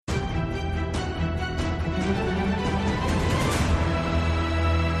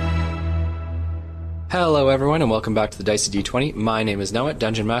Hello everyone and welcome back to the Dicey D20. My name is Noah,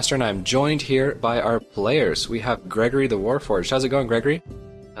 Dungeon Master, and I'm joined here by our players. We have Gregory the Warforged. How's it going, Gregory?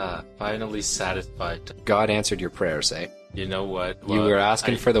 Finally satisfied. God answered your prayers, eh? You know what? You were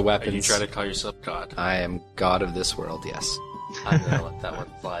asking for the weapons. You try to call yourself God. I am God of this world, yes. I'm gonna let that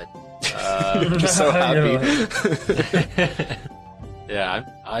one slide. I'm just so happy. Yeah,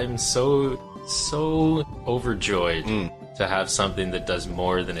 I'm so overjoyed to have something that does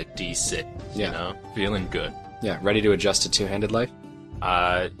more than a D6. Yeah. You know? Feeling good. Yeah, ready to adjust to two-handed life?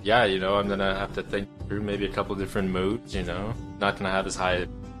 Yeah, you know, I'm gonna have to think through maybe a couple different moves, you know? Not gonna have as high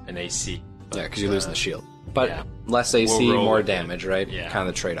an AC. But, Yeah, because you're losing the shield. But yeah. less AC, We'll roll more with it. damage, right? Yeah. Kind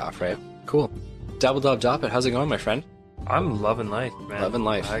of the trade-off, right? Cool. Dabble-dub-dop it. How's it going, my friend? I'm loving life, man. Loving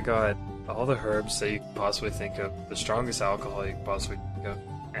life. I got all the herbs that you could possibly think of, the strongest alcohol you could possibly think of,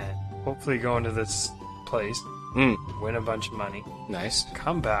 and hopefully go into this place, win a bunch of money, Nice.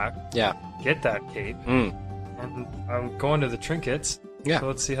 come back, Yeah. get that cape, and I'm going to the trinkets. Yeah. So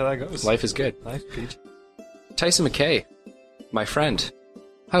let's see how that goes. Life is good. Life, Peach. Tyson McKay, my friend.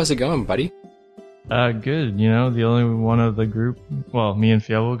 How's it going, buddy? Good. You know, the only one of the group, well, me and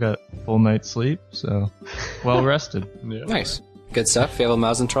Fievel got full night's sleep, so well rested. Yeah. Nice. Good stuff. Fievel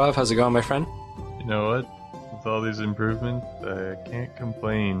Mausentrov, how's it going, my friend? You know what? With all these improvements, I can't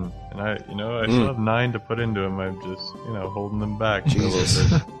complain. And I still have 9 to put into them. I'm just, holding them back.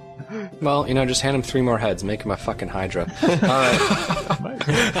 Jesus. Well, just hand him 3 more heads. Make him a fucking Hydra. Alright.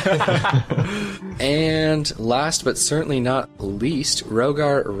 And last but certainly not least,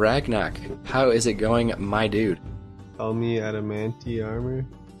 Rogar Ragnak. How is it going, my dude? Call me Adamanti Armor.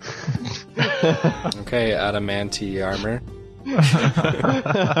 Okay, Adamanti Armor.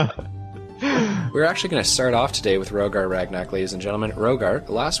 We're actually going to start off today with Rogar Ragnak, ladies and gentlemen. Rogar,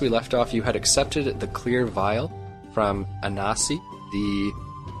 last we left off, you had accepted the clear vial from Anasi, the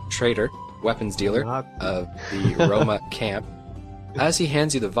trader, weapons dealer of the Roma camp. As he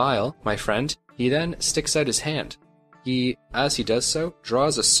hands you the vial, my friend, he then sticks out his hand. He, as he does so,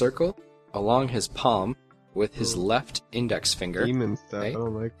 draws a circle along his palm with his left index finger. Demon stuff. Okay. I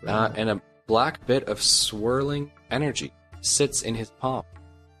don't like that. And a black bit of swirling energy sits in his palm.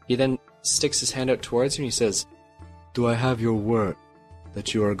 He then sticks his hand out towards you and he says, "Do I have your word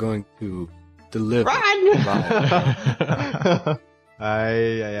that you are going to deliver?" I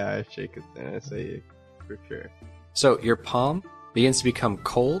shake his hand. I say for sure. So your palm begins to become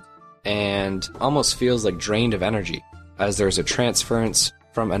cold and almost feels like drained of energy as there's a transference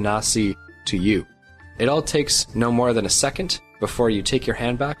from Anasi to you. It all takes no more than a second before you take your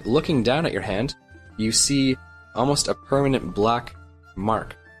hand back. Looking down at your hand, you see almost a permanent black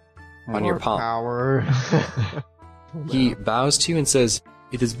mark on your palm. Power. He bows to you and says,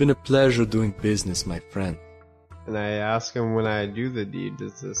 "It has been a pleasure doing business, my friend." And I ask him, when I do the deed,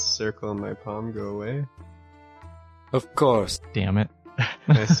 does this circle in my palm go away? Of course. Damn it.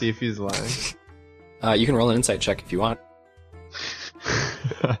 Can I see if he's lying? You can roll an insight check if you want.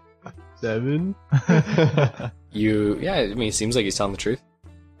 7? It seems like he's telling the truth.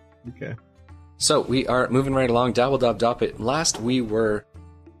 Okay. So we are moving right along. Dabble-dub-dop it. Last we were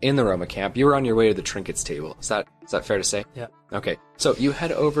in the Roma camp. You were on your way to the trinkets table. Is that fair to say? Yeah. Okay. So you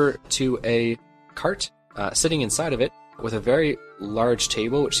head over to a cart. Sitting inside of it with a very large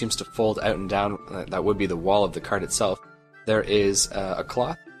table which seems to fold out and down. That would be the wall of the cart itself. There is a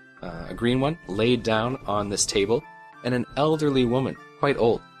cloth, a green one, laid down on this table, and an elderly woman, quite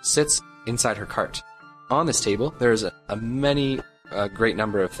old, sits inside her cart. On this table, there is a great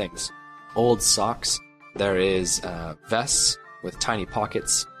number of things. Old socks, there is vests with tiny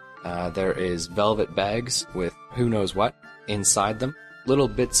pockets, there is velvet bags with who knows what inside them, little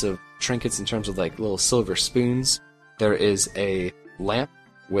bits of trinkets in terms of like little silver spoons. There is a lamp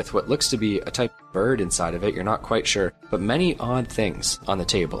with what looks to be a type of bird inside of it. You're not quite sure, but many odd things on the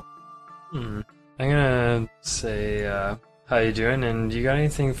table. I'm gonna say, how you doing? And you got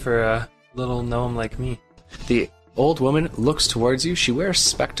anything for a little gnome like me? The old woman looks towards you. She wears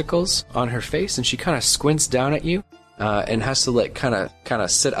spectacles on her face, and she kind of squints down at you, and has to like kind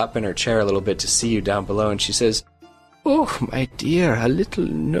of sit up in her chair a little bit to see you down below. And she says, "Oh, my dear, a little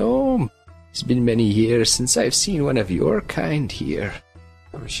gnome. It's been many years since I've seen one of your kind here.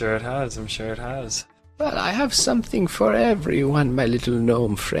 I'm sure it has. Well, I have something for everyone, my little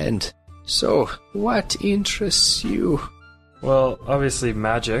gnome friend. So, what interests you?" Well, obviously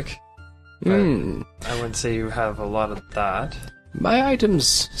magic. But Hmm. I wouldn't say you have a lot of that. My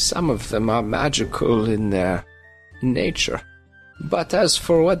items, some of them are magical in their nature. But as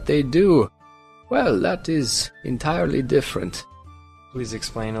for what they do, well, that is entirely different. Please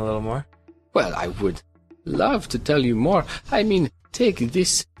explain a little more. Well, I would love to tell you more. I mean, take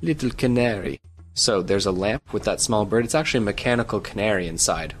this little canary. So there's a lamp with that small bird. It's actually a mechanical canary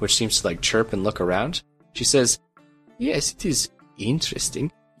inside, which seems to like chirp and look around. She says, "Yes, it is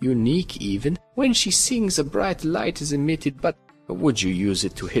interesting, unique even. When she sings, a bright light is emitted, but would you use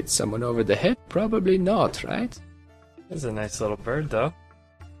it to hit someone over the head? Probably not, right?" It's a nice little bird, though.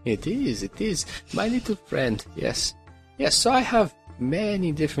 It is. My little friend, yes. Yes, so I have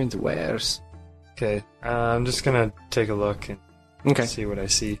many different wares. Okay, I'm just gonna take a look and Okay. see what I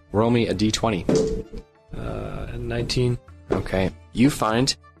see. Roll me a d20. 19. Okay. You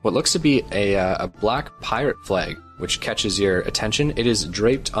find what looks to be a black pirate flag, which catches your attention. It is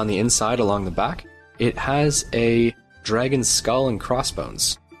draped on the inside along the back. It has a dragon's skull and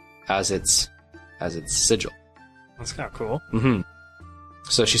crossbones as its sigil. That's kind of cool. Mm-hmm.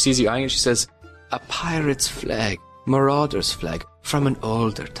 So she sees you eyeing it. She says, "A pirate's flag, marauder's flag from an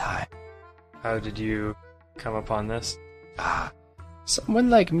older time." How did you come upon this? Someone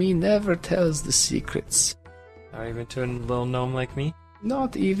like me never tells the secrets. Not even to a little gnome like me?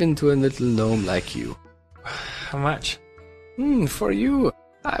 Not even to a little gnome like you. How much? For you,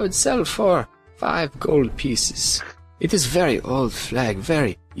 I would sell for 5 gold pieces. It is very old flag,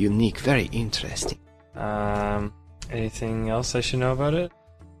 very unique, very interesting. Anything else I should know about it?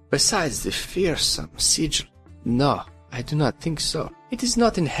 Besides the fearsome sigil, no, I do not think so. It is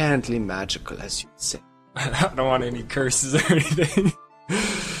not inherently magical, as you'd say. I don't want any curses or anything.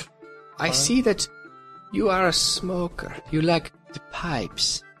 I see that you are a smoker. You like the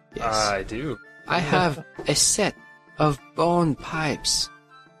pipes. Yes. I do. I have a set of bone pipes.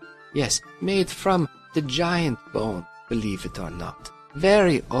 Yes, made from the giant bone, believe it or not.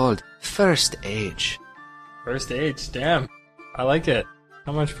 Very old, first age. First age, damn. I like it.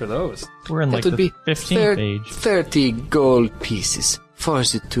 How much for those? We're in That like would the be 15th page. 30 gold pieces for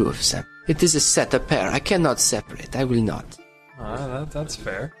the 2 of them. It is a set, a pair. I cannot separate. I will not. That's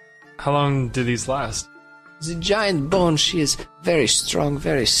fair. How long do these last? The giant bone, she is very strong,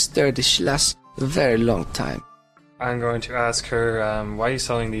 very sturdy. She lasts a very long time. I'm going to ask her, why are you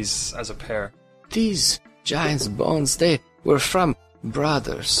selling these as a pair? These giant's bones, they were from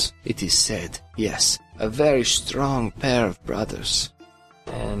brothers, it is said. Yes, a very strong pair of brothers.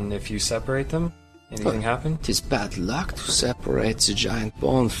 And if you separate them, anything happen? It is bad luck to separate the giant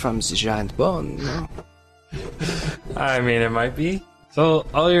bone from the giant bone, no? I mean, it might be. So,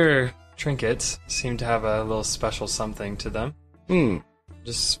 all your trinkets seem to have a little special something to them.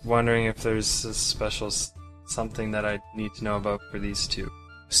 Just wondering if there's a special something that I need to know about for these two.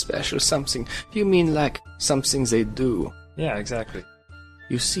 Special something? You mean like some things they do? Yeah, exactly.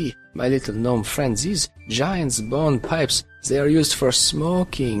 You see, my little gnome friend, these giant's bone pipes, they are used for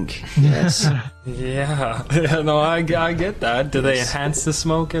smoking. Yes. Yeah, no, I get that. Do they enhance the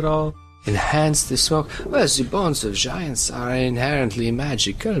smoke at all? Enhance the smoke? Well, the bones of giants are inherently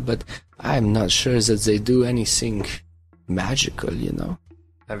magical, but I'm not sure that they do anything magical, you know.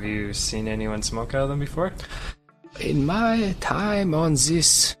 Have you seen anyone smoke out of them before? In my time on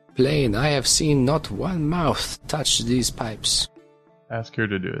this plane, I have seen not one mouth touch these pipes. Ask her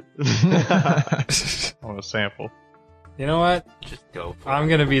to do it. I want a sample. You know what? Just go for I'm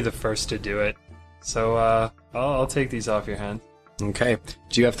gonna be the first to do it. So, I'll take these off your hand. Okay.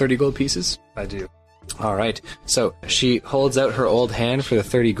 Do you have 30 gold pieces? I do. All right. So she holds out her old hand for the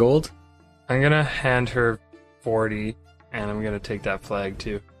 30 gold. I'm gonna hand her 40, and I'm gonna take that flag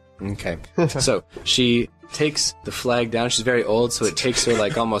too. Okay. So she takes the flag down. She's very old, so it takes her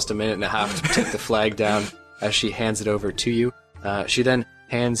like almost a minute and a half to take the flag down as she hands it over to you. She then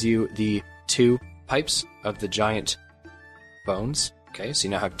hands you the 2 pipes of the giant bones. Okay, so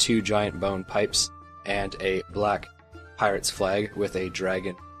you now have 2 giant bone pipes and a black pirate's flag with a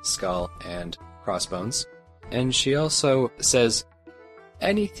dragon skull and crossbones. And she also says,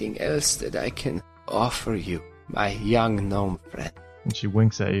 "Anything else that I can offer you, my young gnome friend?" And she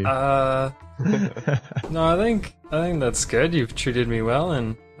winks at you. No, I think that's good. You've treated me well,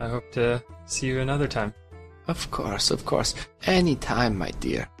 and I hope to see you another time. Of course. Anytime, my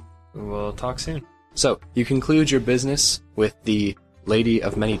dear. We'll talk soon. So, you conclude your business with the Lady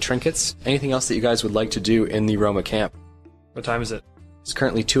of Many Trinkets. Anything else that you guys would like to do in the Roma camp? What time is it? It's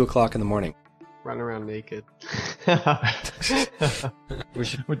currently 2 o'clock in the morning. Run around naked. We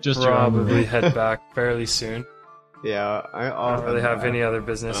should With just probably head back fairly soon. Yeah, I don't really have any other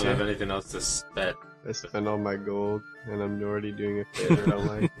business I don't have here. anything else to spend. I spent all my gold, and I'm already doing a favor. I'm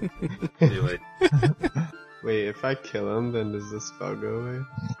like, Anyway, wait, if I kill him, then does the spell go away?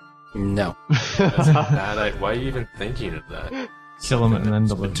 No. that's a bad idea. Why are you even thinking of that? Kill him and then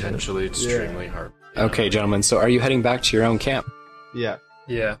It's deliver it. potentially extremely hard. Okay, gentlemen, so are you heading back to your own camp? Yeah.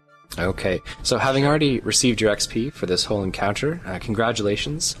 Yeah. Okay, so having already received your XP for this whole encounter,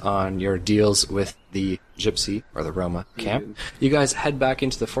 congratulations on your deals with the Gypsy, or the Roma, camp. You guys head back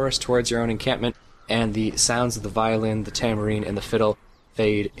into the forest towards your own encampment, and the sounds of the violin, the tambourine, and the fiddle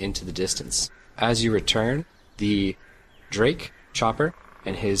fade into the distance. As you return, the Drake, Chopper,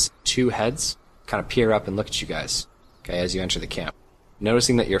 and his 2 heads kind of peer up and look at you guys, okay, as you enter the camp.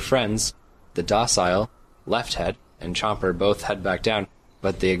 Noticing that your friends, the docile left head and Chomper, both head back down,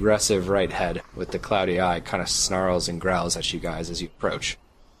 but the aggressive right head with the cloudy eye kind of snarls and growls at you guys as you approach.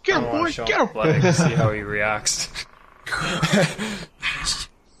 Get him, boy, get him! See how he reacts.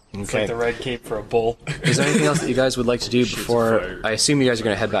 It's like the red cape for a bull. Is there anything else that you guys would like to do before... I assume you guys are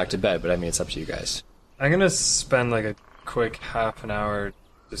going to head back to bed, but I mean, it's up to you guys. I'm going to spend like a quick half an hour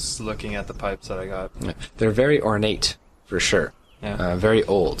just looking at the pipes that I got. They're very ornate, for sure. Yeah. Very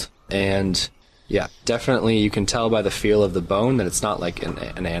old. And... yeah, definitely you can tell by the feel of the bone that it's not like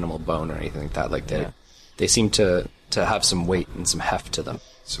an animal bone or anything like that. Like they seem to have some weight and some heft to them.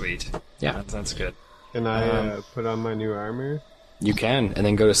 Sweet. Yeah. That's good. Can I put on my new armor? You can, and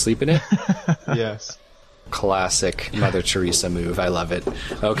then go to sleep in it? Yes. Classic Mother Teresa move. I love it.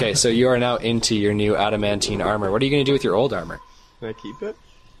 Okay, so you are now into your new adamantine armor. What are you going to do with your old armor? Can I keep it?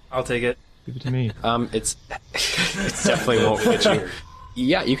 I'll take it. Give it to me. It definitely won't fit you.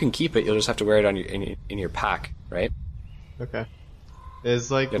 Yeah, you can keep it. You'll just have to wear it on in your pack, right? Okay.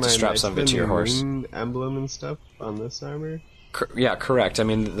 Is like You have my to strap some of it to your horse. moon emblem and stuff on this armor? Yeah, correct. I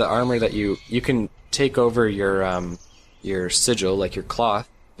mean, the armor that you can take over your sigil, like your cloth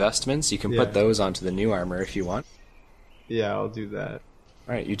vestments. You can put those onto the new armor if you want. Yeah, I'll do that.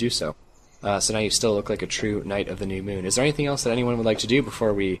 All right, you do so. So now you still look like a true knight of the new moon. Is there anything else that anyone would like to do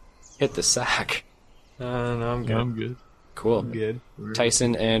before we hit the sack? No, I'm good. I'm good. Cool. Good.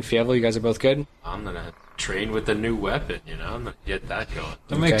 Tyson and Fievel, you guys are both good? I'm gonna train with a new weapon, you know? I'm gonna get that going.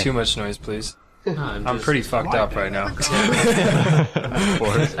 Don't make too much noise, please. I'm just pretty fucked up right now. I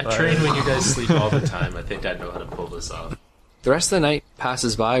train when you guys sleep all the time. I think I know how to pull this off. The rest of the night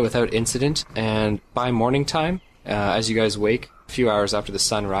passes by without incident, and by morning time, as you guys wake, a few hours after the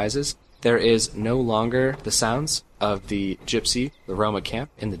sun rises, there is no longer the sounds of the Gypsy, the Roma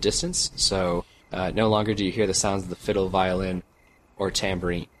camp, in the distance, so no longer do you hear the sounds of the fiddle, violin, or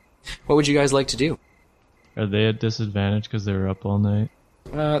tambourine. What would you guys like to do? Are they at disadvantage because they were up all night?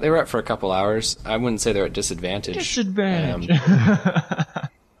 They were up for a couple hours. I wouldn't say they're at disadvantage. Disadvantage.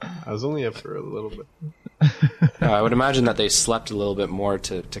 I was only up for a little bit. I would imagine that they slept a little bit more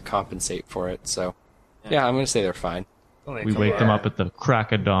to compensate for it, so... yeah, I'm going to say they're fine. We wake them up at the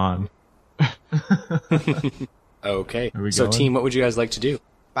crack of dawn. Okay. Are we So, going? team, what would you guys like to do?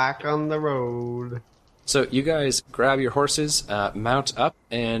 Back on the road. So you guys grab your horses, mount up,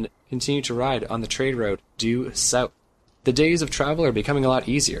 and continue to ride on the trade road due south. The days of travel are becoming a lot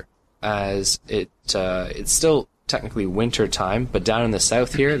easier, as it's still technically winter time, but down in the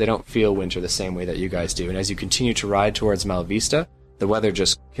south here, they don't feel winter the same way that you guys do. And as you continue to ride towards Malvista, the weather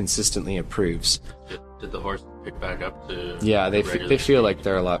just consistently improves. Did the horse pick back up to... Yeah, they feel like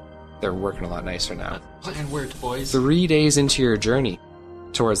they're working a lot nicer now. Plan worked, boys. 3 days into your journey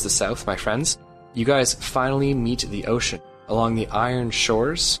towards the south, my friends, you guys finally meet the ocean along the iron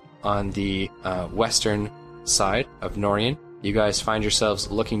shores on the western side of Norian. You guys find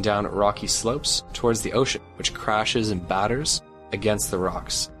yourselves looking down rocky slopes towards the ocean, which crashes and batters against the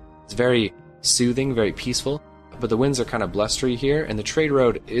rocks. It's very soothing, very peaceful, but the winds are kind of blustery here, and the trade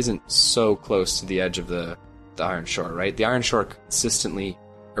road isn't so close to the edge of the iron shore, right? The iron shore consistently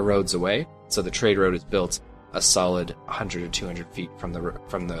erodes away, so the trade road is built a solid 100 or 200 feet from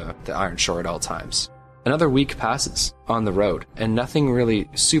the iron shore at all times. Another week passes on the road, and nothing really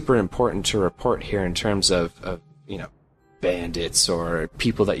super important to report here in terms of bandits or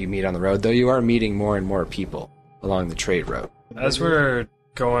people that you meet on the road, though you are meeting more and more people along the trade road. As we're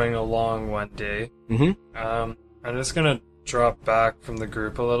going along one day, I'm just gonna drop back from the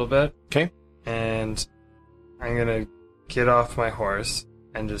group a little bit. Okay. And I'm gonna get off my horse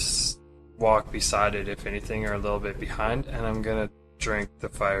and just walk beside it, if anything, or a little bit behind, and I'm gonna drink the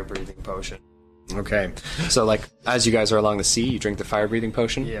fire-breathing potion. Okay. So, as you guys are along the sea, you drink the fire-breathing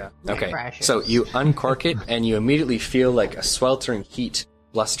potion? Yeah. Okay. So you uncork it, and you immediately feel like a sweltering heat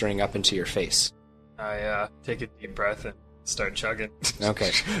blustering up into your face. I take a deep breath and start chugging.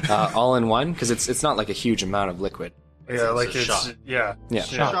 Okay. All in one? Because it's not like a huge amount of liquid. Yeah, It's like a it's... shot. Yeah.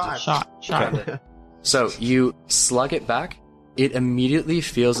 Yeah. Shot. Okay. So you slug it back. It immediately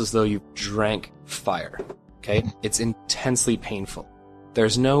feels as though you drank fire. Okay? It's intensely painful.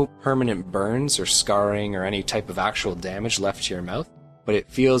 There's no permanent burns or scarring or any type of actual damage left to your mouth, but it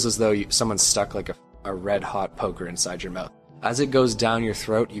feels as though someone stuck like a red-hot poker inside your mouth. As it goes down your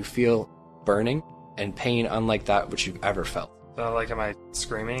throat, you feel burning and pain unlike that which you've ever felt. So, like, am I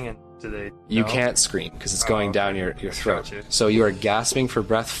screaming and do they You know? can't scream because it's going down your throat. Gotcha. So you are gasping for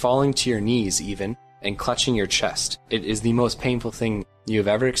breath, falling to your knees even, and clutching your chest. It is the most painful thing you have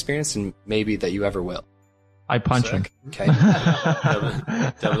ever experienced and maybe that you ever will. I punch him. Okay?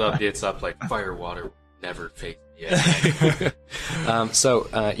 Devil gets up like fire water will never fade. Yeah.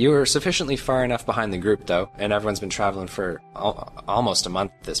 So you were sufficiently far enough behind the group, though, and everyone's been traveling for almost a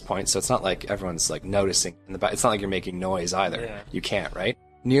month at this point, so it's not like everyone's like noticing. It's not like you're making noise either. Yeah. You can't, right?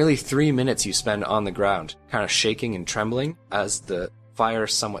 Nearly 3 minutes you spend on the ground, kind of shaking and trembling as the fire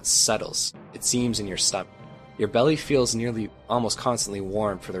somewhat settles, it seems, in your stomach. Your belly feels nearly almost constantly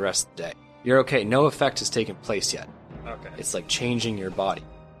warm for the rest of the day. You're okay. No effect has taken place yet. Okay. It's like changing your body.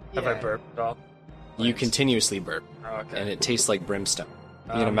 Have I burped at all? You continuously burp, Oh, okay. and it tastes like brimstone.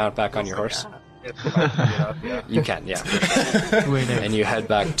 You gonna mount back on your horse? If I can get up, yeah. You can, yeah. Wait, And you head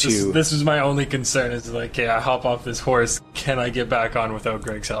back to... This was my only concern is like, okay, I hop off this horse. Can I get back on without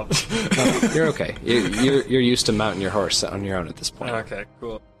Greg's help? You're okay. You're used to mounting your horse on your own at this point. Okay,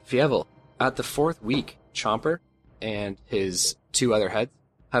 cool. Fievel, at the 4th week, Chomper and his 2 other heads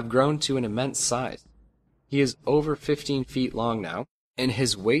have grown to an immense size. He is over 15 feet long now, and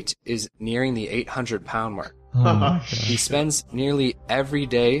his weight is nearing the 800-pound mark. oh my God. He spends nearly every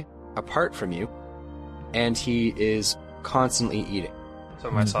day apart from you, and he is constantly eating.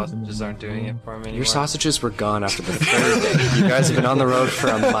 So my sausages aren't doing it for me anymore. Your sausages were gone after the 3rd day. You guys have been on the road for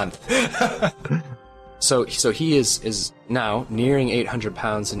a month. So he is now nearing 800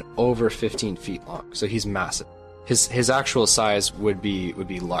 pounds and over 15 feet long. So he's massive. His actual size would be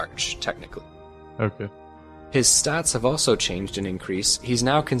large, technically. Okay. His stats have also changed and increased. He's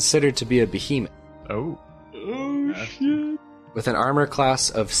now considered to be a behemoth. Oh. Oh, shit. With an armor class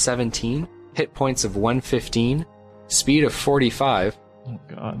of 17, hit points of 115, speed of 45, Oh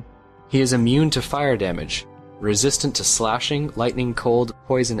God. he is immune to fire damage, resistant to slashing, lightning, cold,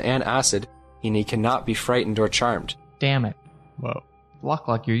 poison, and acid, and he cannot be frightened or charmed. Damn it. Wow. Walk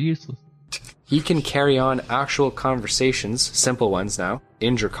like you're useless. He can carry on actual conversations, simple ones now,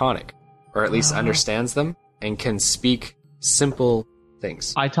 in Draconic, or at least understands them, and can speak simple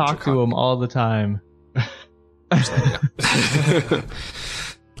things. I talk to him all the time.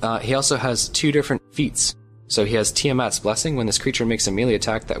 He also has 2 different feats. So he has Tiamat's Blessing. When this creature makes a melee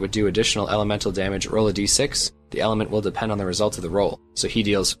attack that would do additional elemental damage, roll a d6. The element will depend on the result of the roll. So he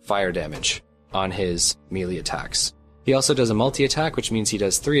deals fire damage on his melee attacks. He also does a multi-attack, which means he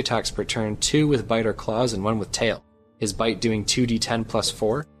does 3 attacks per turn, 2 with bite or claws and 1 with tail. His bite doing 2d10 plus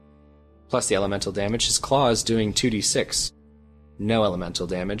 4, plus the elemental damage. His claws doing 2d6, no elemental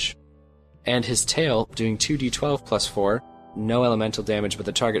damage. And his tail doing 2d12 plus 4, no elemental damage, but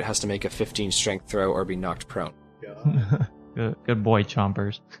the target has to make a 15 strength throw or be knocked prone. Good boy,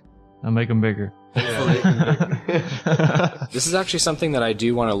 Chompers. I'll make him bigger. This is actually something that I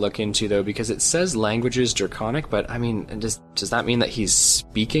do want to look into, though, because it says languages Draconic, but I mean, does that mean that he's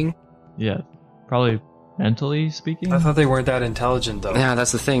speaking? Yeah. Probably mentally speaking. I thought they weren't that intelligent, though. Yeah,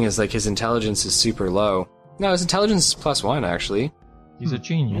 that's the thing, is like his intelligence is super low. No, his intelligence is +1, actually. He's a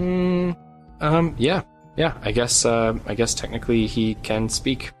genius. Yeah, I guess technically he can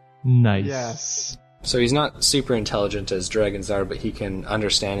speak. Nice. Yes. So he's not super intelligent as dragons are, but he can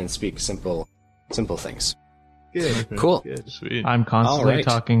understand and speak simple things. Good. Cool. Good. Sweet. I'm constantly Alright.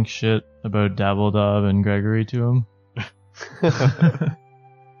 talking shit about Dabbledub and Gregory to him.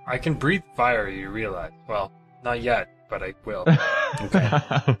 I can breathe fire, you realize. Well, not yet, but I will.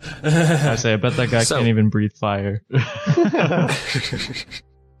 I say, I bet that guy So- can't even breathe fire.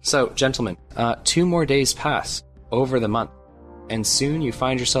 So, gentlemen, 2 more days pass over the month, and soon you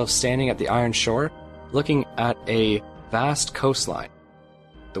find yourself standing at the Iron Shore, looking at a vast coastline.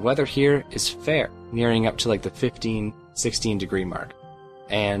 The weather here is fair, nearing up to like the 15, 16 degree mark,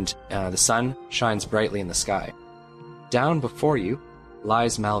 and the sun shines brightly in the sky. Down before you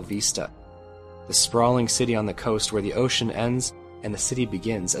lies Malvista, the sprawling city on the coast where the ocean ends and the city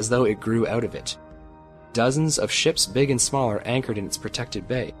begins, as though it grew out of it. Dozens of ships, big and small, are anchored in its protected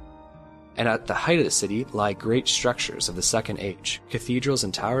bay. And at the height of the city lie great structures of the Second Age, cathedrals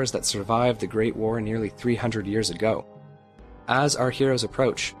and towers that survived the Great War nearly 300 years ago. As our heroes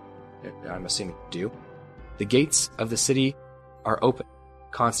approach, I'm assuming do, the gates of the city are open,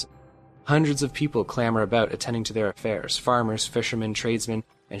 constant. Hundreds of people clamor about attending to their affairs, farmers, fishermen, tradesmen,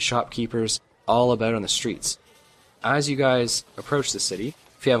 and shopkeepers all about on the streets. As you guys approach the city,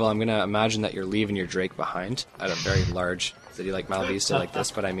 Fievel, I'm going to imagine that you're leaving your Drake behind at a very large city like Malvista like this,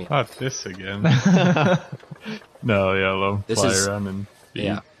 but I mean... Not this again. No, yeah, let him This fly is- around and beat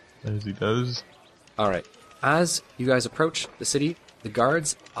yeah. as he does. Alright. As you guys approach the city, the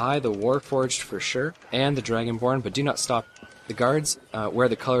guards eye the Warforged for sure, and the Dragonborn, but do not stop. The guards wear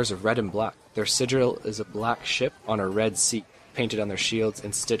the colors of red and black. Their sigil is a black ship on a red sea, painted on their shields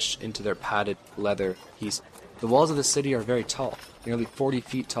and stitched into their padded leather piece. The walls of the city are very tall, nearly 40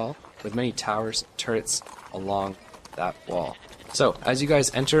 feet tall, with many towers, turrets along that wall. So, as you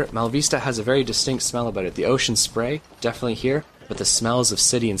guys enter, Malvista has a very distinct smell about it. The ocean spray, definitely here, but the smells of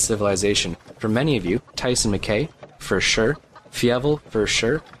city and civilization. For many of you, Tyson McKay, for sure, Fievel, for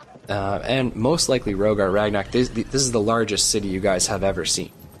sure, and most likely Rogar Ragnak. This is the largest city you guys have ever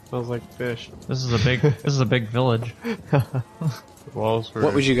seen. Smells like fish. This is a big village. The walls were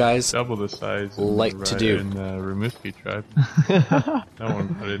What would you guys double the size in like to do? in the Rimouski tribe. No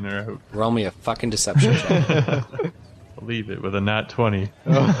one put in or out. roll me a fucking deception check? Believe it with a nat 20.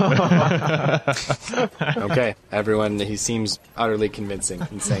 Okay, everyone, he seems utterly convincing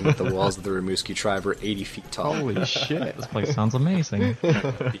in saying that the walls of the Rimouski tribe are 80 feet tall. Holy shit. This place sounds amazing.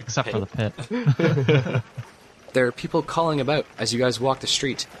 Except for the pit. There are people calling about as you guys walk the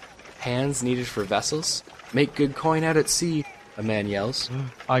street. Hands needed for vessels. Make good coin out at sea, a man yells.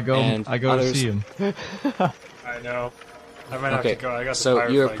 I go And to others- see him. I know. I might have Okay, to go. I got the so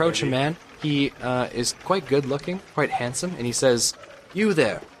you firefly approach a ready. man. He is quite good looking, quite handsome, and he says, "You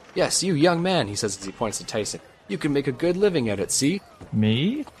there. Yes, you young man," he says as he points to Tyson. "You can make a good living out at sea."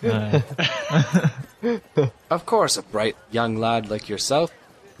 Me? Of course, a bright young lad like yourself.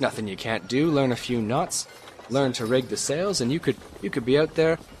 Nothing you can't do. Learn a few knots. Learn to rig the sails, and you could be out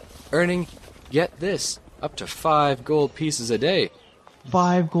there earning, get this, up to 5 gold pieces a day.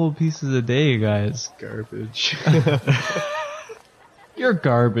 5 gold pieces a day, guys. Garbage. You're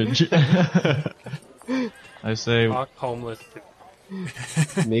garbage. I say, Fuck homeless.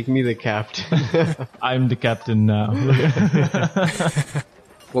 Make me the captain. I'm the captain now.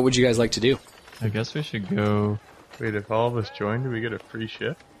 What would you guys like to do? I guess we should go. Wait, if all of us join, do we get a free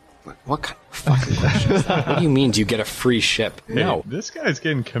ship? What kind of fucking question is that? What do you mean, do you get a free ship? No. Hey, this guy's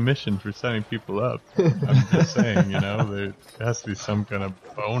getting commissioned for signing people up. I'm just saying, there has to be some kind of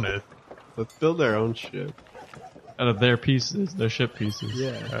bonus. Let's build our own ship. Out of their pieces, their ship pieces.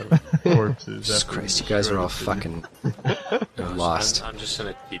 Yeah. Corpses. Jesus after Christ, you guys are all destroying fucking lost. I'm just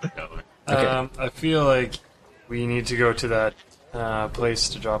gonna keep going. Okay. I feel like we need to go to that place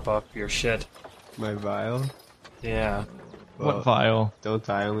to drop off your shit. My vial. Yeah. Well, What vial? don't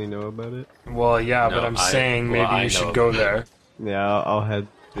I only know about it? Well, yeah, No, but I'm I- saying well, maybe I you should know. go there. Yeah, I'll head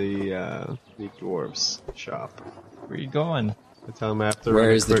to the dwarves shop. Where are you going? I tell them after.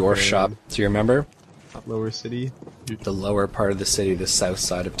 Where is the dwarf shop? Do you remember? Lower city. The lower part of the city, the south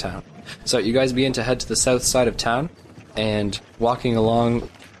side of town. So you guys begin to head to the south side of town, and walking along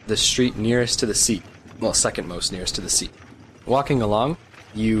the street nearest to the sea. Well, second most nearest to the sea. Walking along,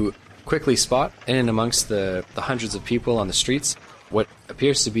 you quickly spot, in and amongst the hundreds of people on the streets, what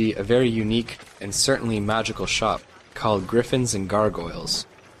appears to be a very unique and certainly magical shop called Griffins and Gargoyles.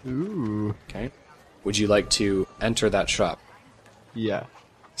 Ooh. Okay? Would you like to enter that shop? Yeah.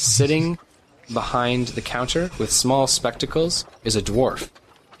 Sitting behind the counter with small spectacles is a dwarf.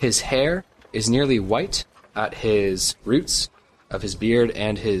 His hair is nearly white at his roots of his beard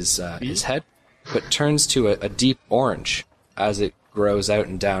and his head, but turns to a deep orange as it grows out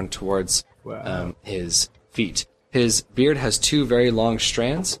and down towards Wow. his feet. His beard has 2 very long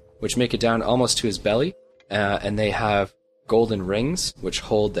strands, which make it down almost to his belly, and they have golden rings, which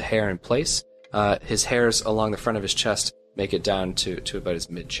hold the hair in place. His hairs along the front of his chest make it down to about his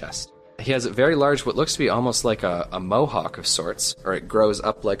mid-chest. He has a very large, what looks to be almost like a mohawk of sorts, or it grows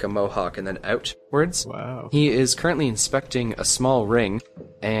up like a mohawk and then outwards. Wow. He is currently inspecting a small ring,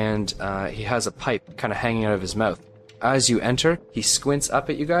 and he has a pipe kind of hanging out of his mouth. As you enter, he squints up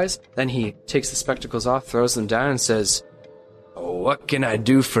at you guys, then he takes the spectacles off, throws them down, and says, "What can I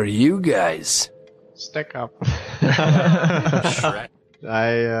do for you guys?" Stick up. Shrek.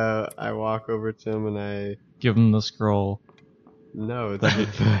 I walk over to him and I. Give him the scroll. No, it's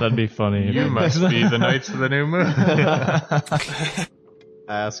That'd be funny. You must be the Knights of the New Moon. I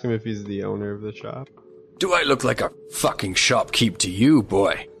ask him if he's the owner of the shop. Do I look like a fucking shopkeep to you,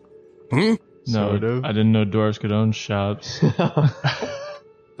 boy? Hmm? No, Sort of. I didn't know dwarves could own shops.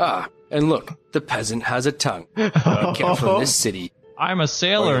 Ah, and look, the peasant has a tongue. You came from this city, I'm a or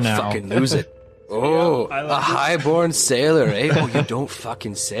sailor you'll now. fucking lose it. Oh, I a like this. highborn sailor, eh? Oh, you don't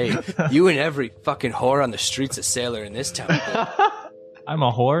fucking say. You and every fucking whore on the street's a sailor in this town. boy. I'm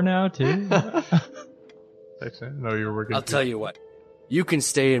a whore now too. Actually, no, you're working. I'll tell you what. You can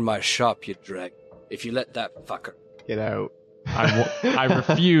stay in my shop, you drag, if you let that fucker. Get out. I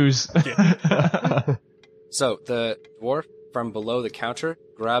refuse. So the dwarf from below the counter,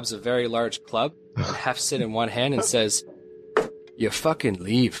 grabs a very large club, and hefts it in one hand and says, "You fucking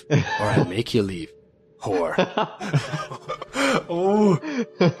leave, or I make you leave, whore." Oh.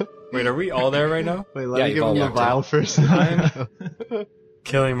 Wait, are we all there right now? Wait, Yeah, let me you've give all him the walked in. vial first. I'm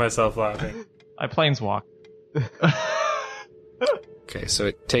killing myself laughing. I planeswalk. Okay, so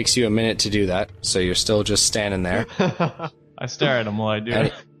it takes you a minute to do that, so you're still just standing there. I stare at him while I do And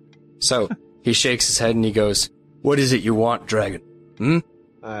it. so he shakes his head and he goes, "What is it you want, dragon? Hmm?"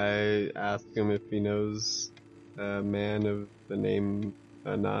 I ask him if he knows a man of the name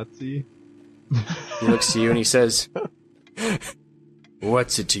Nazi. He looks to you and he says,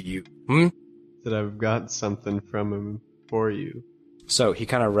 "What's it to you? Hmm?" That I've got something from him for you. So he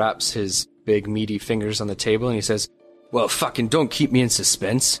kind of wraps his big meaty fingers on the table and he says, "Well, fucking don't keep me in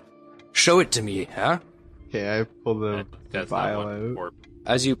suspense. Show it to me, huh?" Okay, I pull the That's vial not one out. for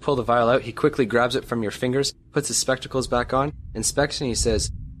As you pull the vial out, he quickly grabs it from your fingers, puts his spectacles back on, inspects, and he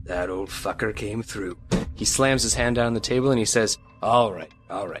says, "That old fucker came through." He slams his hand down on the table and he says, all right.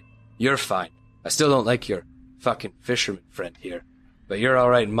 You're fine. I still don't like your fucking fisherman friend here, but you're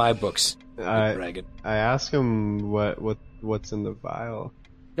alright in my books, you dragon." I ask him what's in the vial.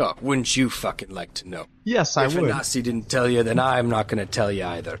 Oh, wouldn't you fucking like to know? Yes, I If would. Anasi didn't tell you, then I'm not gonna tell you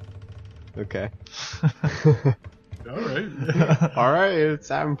either. Okay. Alright. Alright, it's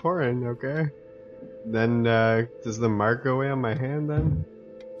that important, okay. Then, does the mark go away on my hand then?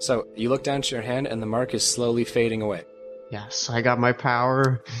 So, you look down to your hand and the mark is slowly fading away. Yes, I got my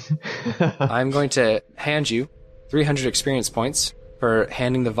power. I'm going to hand you 300 experience points for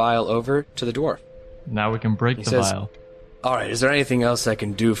handing the vial over to the dwarf. Now we can break He the says- vial. Alright, is there anything else I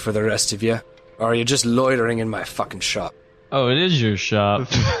can do for the rest of you? Or are you just loitering in my fucking shop? Oh, it is your shop.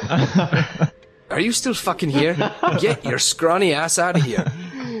 Are you still fucking here? Get your scrawny ass out of here.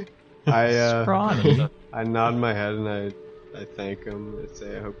 Scrawny. I nod my head and I thank him. I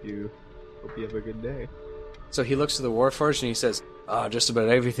say, I hope you have a good day. So he looks to the Warforged and he says, just about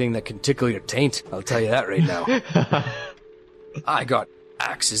everything that can tickle your taint. I'll tell you that right now. I got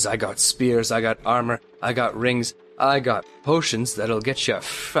axes, I got spears, I got armor, I got rings, I got potions that'll get you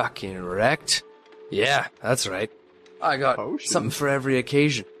fucking wrecked. Yeah, that's right. I got Potions? something for every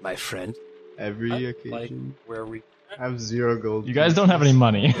occasion, my friend. Every Like occasion. where we. I have 0 gold. You guys don't have any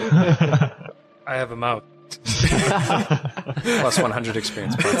money. I have a mouth. Plus 100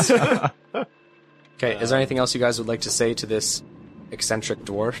 experience points. Okay, is there anything else you guys would like to say to this eccentric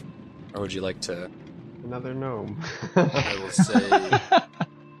dwarf? Or would you like to... Another gnome. I will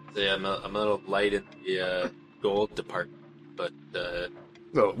say I'm a little light in the gold department, but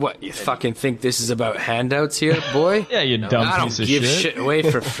Oh, what, you fucking think this is about handouts here, boy? Yeah, you dumb I piece don't of give shit. shit away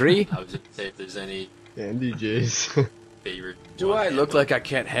for free. I was going to say if there's any Andy J's. favorite. Do I look like I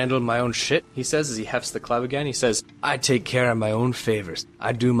can't handle my own shit? He says as he hefts the club again. He says, I take care of my own favors.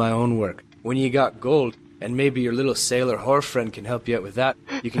 I do my own work. When you got gold, and maybe your little sailor whore friend can help you out with that,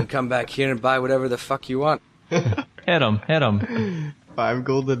 you can come back here and buy whatever the fuck you want. Hit him. 5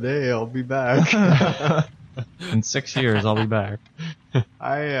 gold a day, I'll be back. In 6 years, I'll be back.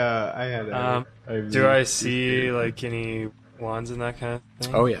 I had a... Do I see like any wands and that kind of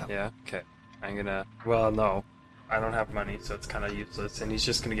thing? Oh, yeah. Yeah. Okay. I'm gonna. Well, no, I don't have money, so it's kind of useless. And he's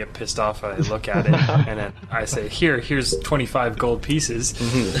just gonna get pissed off. I look at it, and then I say, "Here's 25 gold pieces."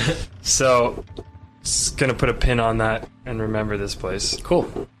 So, just gonna put a pin on that and remember this place. Cool.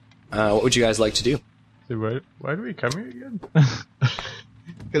 What would you guys like to do? So why do we come here again?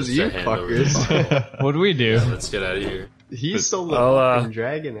 Because you Let's hand over fuckers. What'd we do? Let's get out of here. He stole the I'll, fucking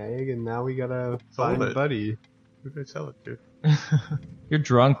dragon egg, and now we gotta Sold find it. Buddy. Who did I sell it to? You're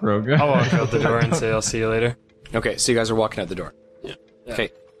drunk, Roga. I'll walk out the door and say, "I'll see you later." Okay, so you guys are walking out the door. Yeah. Okay,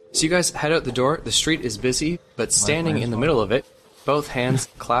 so you guys head out the door. The street is busy, but standing in the middle of it, both hands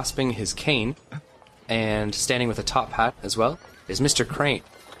clasping his cane, and standing with a top hat as well, is Mr. Crane.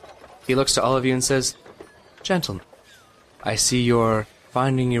 He looks to all of you and says, Gentlemen, I see you're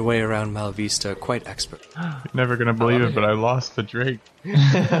finding your way around Malvista quite expert. You're never gonna believe it, but I lost the Drake.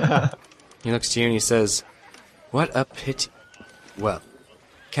 He looks to you and he says, What a pity. Well,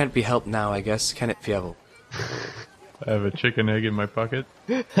 can't be helped now, I guess, can it, Fievel? I have a chicken egg in my pocket.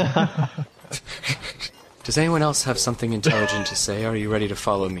 Does anyone else have something intelligent to say? Are you ready to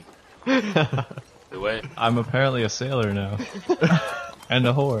follow me? The way. I'm apparently a sailor now. And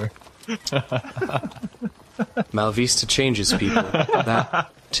a whore. Malvista changes people.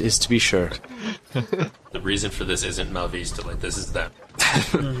 That is to be sure. The reason for this isn't Malvista, like this is them.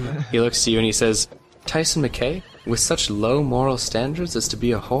 He looks to you and he says, Tyson McKay, with such low moral standards as to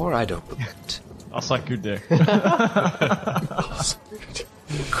be a whore, I don't believe it. I'll suck your dick.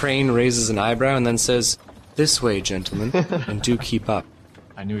 Crane raises an eyebrow and then says, This way, gentlemen, and do keep up.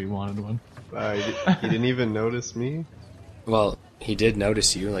 I knew he wanted one. He didn't even notice me. Well, he did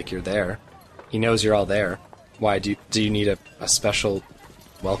notice you, like you're there. He knows you're all there. Why, do you need a special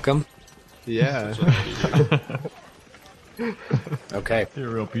welcome? Yeah. Okay. You're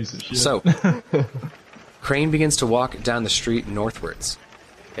a real piece of shit. So, Crane begins to walk down the street northwards.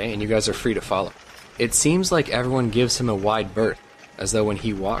 Okay, and you guys are free to follow. It seems like everyone gives him a wide berth, as though when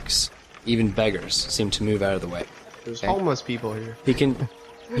he walks, even beggars seem to move out of the way. There's homeless people here.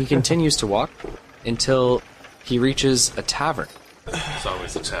 He continues to walk until he reaches a tavern. It's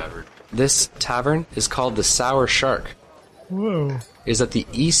always a tavern. This tavern is called the Sour Shark. Whoa. It is at the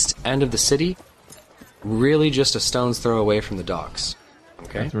east end of the city, really just a stone's throw away from the docks.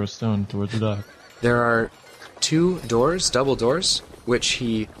 Okay? Throw a stone towards the dock. There are 2 doors, double doors, which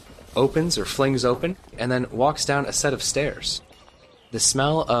he opens or flings open, and then walks down a set of stairs. The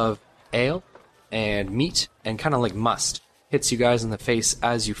smell of ale and meat and kind of like must hits you guys in the face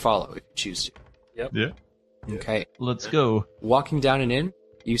as you follow, if you choose to. Yeah. Okay. Let's go. Walking down an inn,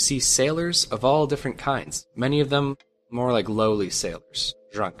 you see sailors of all different kinds, many of them more like lowly sailors,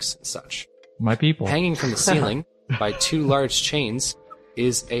 drunks and such. My people. Hanging from the ceiling by 2 large chains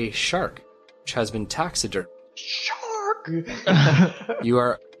is a shark, which has been taxidermed. Shark! You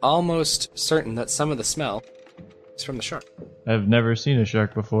are almost certain that some of the smell is from the shark. I've never seen a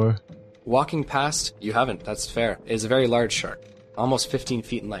shark before. Walking past, you haven't, that's fair. It is a very large shark, almost 15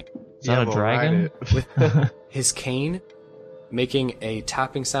 feet in length. Is that a we'll dragon? ride it. His cane making a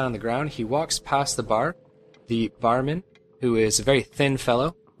tapping sound on the ground, he walks past the bar. The barman, who is a very thin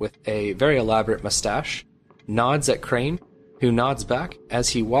fellow with a very elaborate mustache, nods at Crane, who nods back as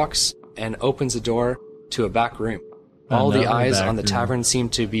he walks and opens a door to a back room. All the Another eyes back on the room. tavern seem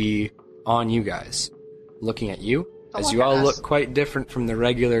to be on you guys, looking at you, as you all look quite different from the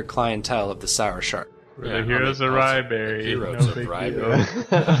regular clientele of the Sour Shark. We're the heroes of Ryberry. Heroes No of big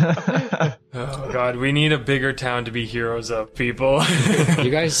Ryberry. Oh god, we need a bigger town to be heroes of, people.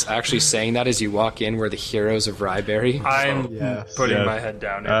 You guys actually saying that as you walk in, we're the heroes of Ryberry? I'm Yes. putting Yes. my head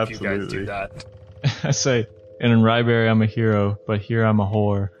down if you guys do Absolutely. that. I say, and in Ryberry I'm a hero, but here I'm a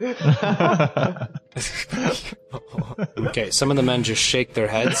whore. Okay, some of the men just shake their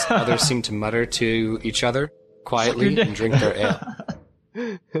heads, others seem to mutter to each other quietly and drink their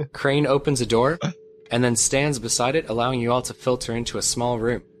ale. Crane opens a door and then stands beside it, allowing you all to filter into a small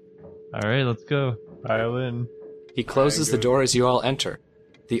room. Alright, let's go. Pile in. He closes the door as you all enter.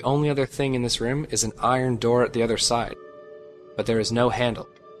 The only other thing in this room is an iron door at the other side, but there is no handle.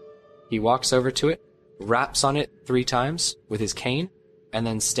 He walks over to it, raps on it 3 times with his cane, and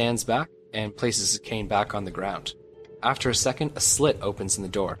then stands back and places his cane back on the ground. After a second, a slit opens in the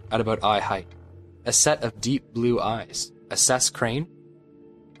door at about eye height. A set of deep blue eyes assess Crane,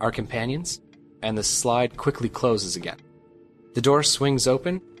 our companions, and the slide quickly closes again. The door swings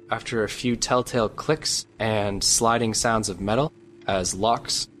open after a few telltale clicks and sliding sounds of metal as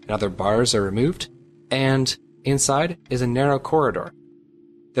locks and other bars are removed, and inside is a narrow corridor.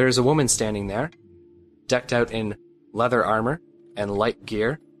 There is a woman standing there, decked out in leather armor and light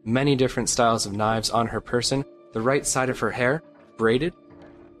gear, many different styles of knives on her person, the right side of her hair braided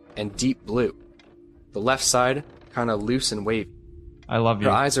and deep blue, the left side kind of loose and wavy. I love you.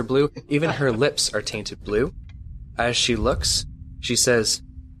 Her eyes are blue, even her lips are tainted blue. As she looks, she says,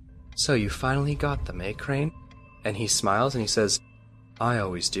 "So you finally got them, eh, Crane?" And he smiles and he says, "I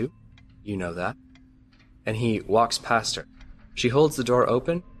always do. You know that." And he walks past her. She holds the door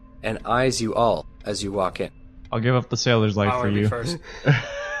open and eyes you all as you walk in. I'll give up the sailor's life I for want to be you. first.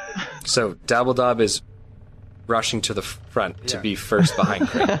 So Dabbledob is rushing to the front to Yeah. be first behind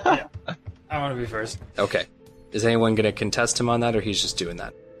Crane. I want to be first. Okay. Is anyone going to contest him on that, or he's just doing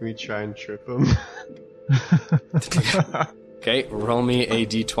that? Can we try and trip him? Okay, roll me a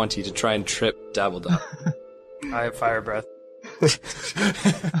d20 to try and trip Dabbledob. I have fire breath.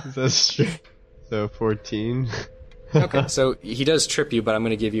 That's true. So 14. Okay, so he does trip you, but I'm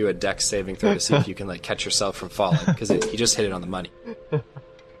going to give you a dex saving throw to see if you can like catch yourself from falling, because he just hit it on the money.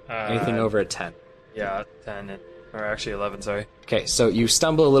 Anything over a 10. Yeah, 10 or actually 11. Sorry. Okay, so you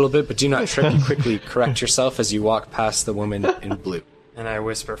stumble a little bit, but do not trip. You quickly correct yourself as you walk past the woman in blue. And I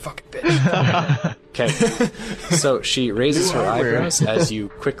whisper, "Fucking bitch." Okay, so she raises her eyebrows as you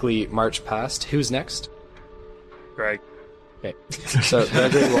quickly march past. Who's next? Greg. Okay, so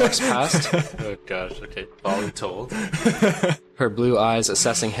Gregory walks past, Oh gosh, okay. Voluntold. her blue eyes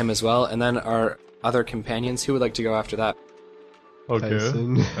assessing him as well, and then our other companions. Who would like to go after that? Okay.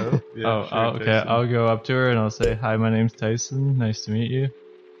 Tyson. Oh, yeah, sure, Okay. Tyson. I'll go up to her and I'll say, "Hi, my name's Tyson. Nice to meet you."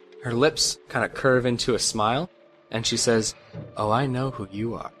 Her lips kind of curve into a smile, and she says, "Oh, I know who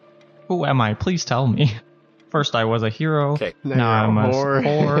you are." Who am I? Please tell me. First I was a hero. Okay. Now I'm a whore.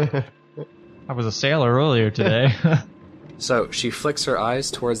 whore. I was a sailor earlier today. So she flicks her eyes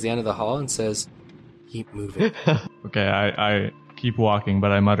towards the end of the hall and says, "Keep moving." Okay, I keep walking,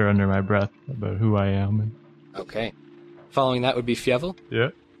 but I mutter under my breath about who I am. Okay. Following that would be Fievel. Yeah,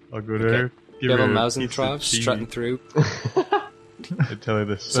 I'll go to her. Give her Fievel a piece of Mausentrov cheese. strutting through. I tell her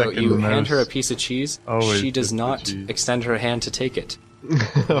the So second you mouse. hand her a piece of cheese. Always She does gets the not cheese. extend her hand to take it.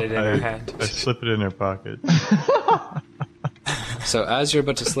 Put it in her hand. I slip it in her pocket. So as you're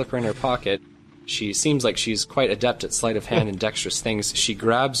about to slip her in her pocket, she seems like she's quite adept at sleight of hand and dexterous things. She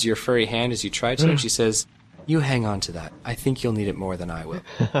grabs your furry hand as you try to, and she says, "You hang on to that. I think you'll need it more than I will."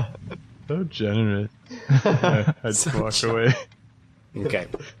 So generous. I just walk away. Okay.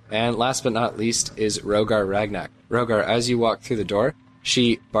 And last but not least is Rogar Ragnak. Rogar, as you walk through the door,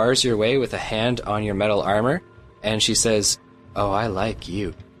 she bars your way with a hand on your metal armor, and she says, "Oh, I like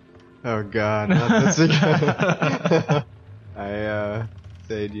you." Oh God, not this again. I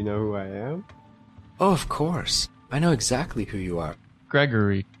say, do you know who I am? "Oh, of course. I know exactly who you are.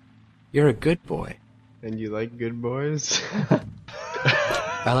 Gregory. You're a good boy. And you like good boys?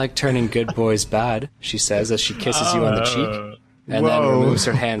 I like turning good boys bad," she says as she kisses you on the cheek, and then Whoa. removes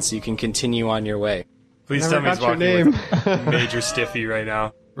her hand so you can continue on your way. Please Never tell me he's got your walking name. with Major Stiffy right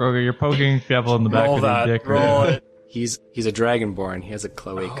now. Roger, you're poking Fievel in the back Roll of that. the dick. Roll it. He's a dragonborn. He has a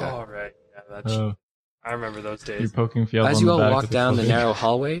cloaca. All right. Yeah, that's. Oh, I remember those you're days. poking Fievel As in you the all back walk with down the cloaca. narrow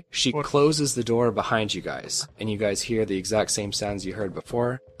hallway, she closes the door behind you guys, and you guys hear the exact same sounds you heard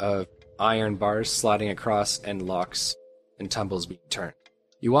before of iron bars sliding across and locks and tumbles being turned.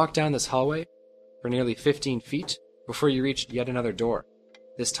 You walk down this hallway for nearly 15 feet before you reach yet another door.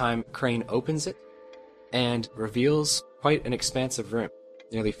 This time, Crane opens it and reveals quite an expansive room,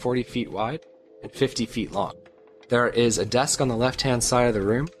 nearly 40 feet wide and 50 feet long. There is a desk on the left-hand side of the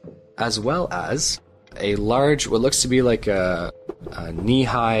room, as well as a large, what looks to be like a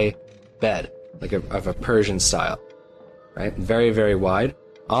knee-high bed, like of a Persian style, right? Very, very wide,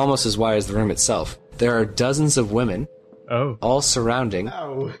 almost as wide as the room itself. There are dozens of women, Oh. all surrounding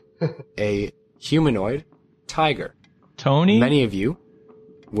Ow. a humanoid tiger. Tony? Many of you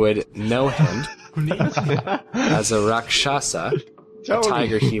would know him as a Rakshasa, a Tony.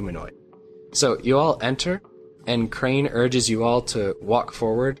 tiger humanoid. So you all enter, and Crane urges you all to walk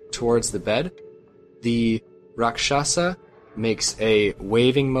forward towards the bed. The Rakshasa makes a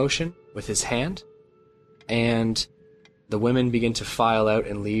waving motion with his hand, and the women begin to file out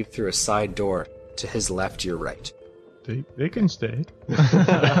and leave through a side door to his left, your right. They can stay.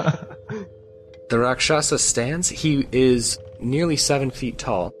 The Rakshasa stands. He is nearly 7 feet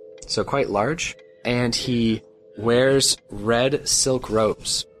tall, so quite large, and he wears red silk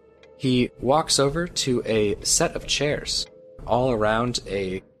robes. He walks over to a set of chairs all around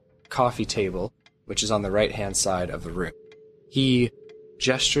a coffee table, which is on the right-hand side of the room. He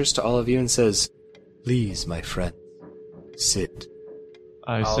gestures to all of you and says, "Please, my friend, sit."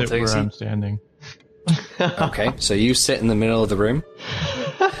 I I'll sit take a where seat. I'm standing. Okay, so you sit in the middle of the room.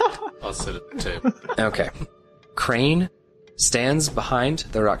 I'll sit at the table. Okay. Crane stands behind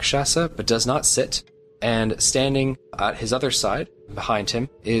the Rakshasa, but does not sit. And standing at his other side, behind him,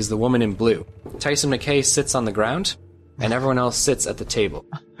 is the woman in blue. Tyson McKay sits on the ground, and everyone else sits at the table.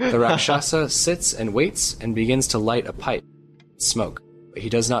 The Rakshasa sits and waits and begins to light a pipe. Smoke. But he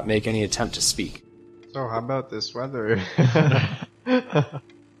does not make any attempt to speak. So how about this weather?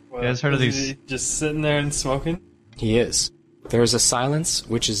 Well, You guys heard of is these- he just sitting there and smoking? He is. There is a silence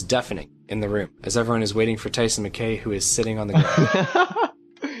which is deafening in the room, as everyone is waiting for Tyson McKay, who is sitting on the ground.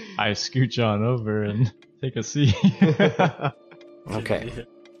 I scooch on over and take a seat. Okay.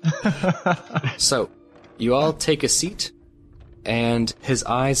 So, you all take a seat, and his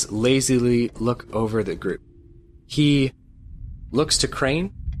eyes lazily look over the group. He looks to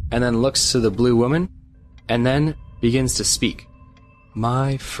Crane, and then looks to the blue woman, and then begins to speak.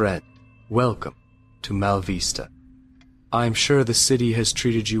 "My friend, welcome to Malvista. I'm sure the city has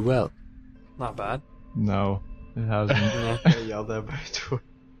treated you well." Not bad. No, it hasn't. I yelled at my door.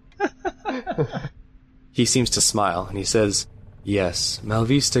 He seems to smile, and he says, "Yes,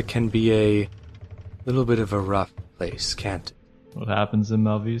 Malvista can be a little bit of a rough place, can't it?" What happens in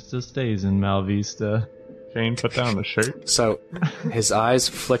Malvista stays in Malvista. Shane, put down the shirt. So, his eyes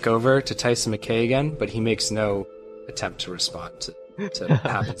flick over to Tyson McKay again, but he makes no attempt to respond to what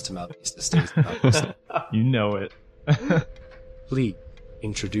happens to Malvista stays in Malvista. You know it. Please,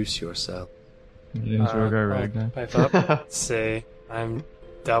 introduce yourself. My name's Rogar I'll Ragnar. pipe up. Say, I'm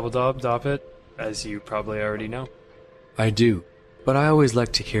Dabbledob Doppet, as you probably already know. I do, but I always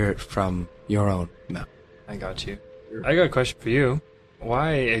like to hear it from your own mouth. I got you. I got a question for you.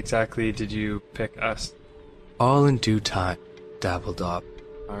 Why exactly did you pick us? All in due time, Dabbledob.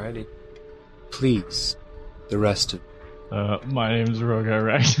 Alrighty. Please, the rest of My name's Rogar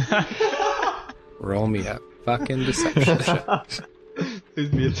Ragnar. roll me a fucking deception check. Please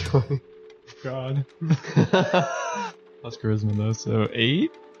be a 20. God. Plus charisma though, so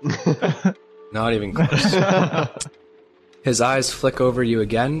 8? Not even close. His eyes flick over you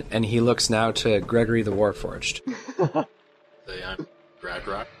again, and he looks now to Gregory the Warforged. Say I'm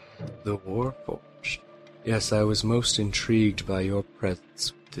Gradrock. The Warforged. Yes, I was most intrigued by your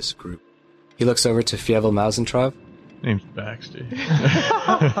presence with this group. He looks over to Fievel Mausentrov. Name's Baxter.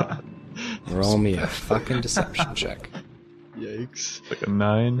 Roll me a fucking deception check. Yikes. Like a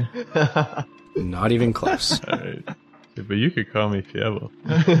 9. Not even close. Alright. But you could call me Fievel.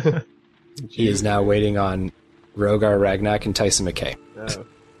 He is now waiting on Rogar Ragnak and Tyson McKay. Oh.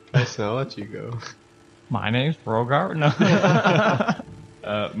 Tyson, I'll let you go. My name's Rogar?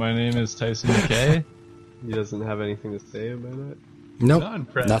 No. My name is Tyson McKay. He doesn't have anything to say about it? Nope, Not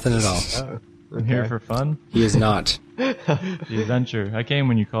impressed. nothing at all. Oh. I'm here for fun. He is not. The adventure. I came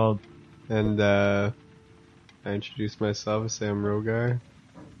when you called. And, I introduce myself and say I'm Rogar.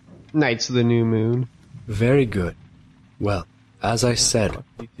 Knights of the New Moon. Very good. Well, as I said,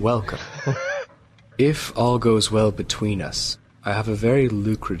 welcome. If all goes well between us, I have a very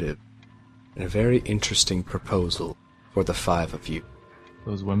lucrative and a very interesting proposal for the 5 of you.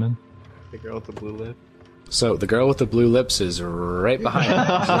 Those women. The girl with the blue lip. So the girl with the blue lips is right behind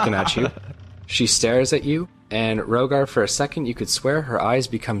you, looking at you. She stares at you, and Rogar, for a second, you could swear her eyes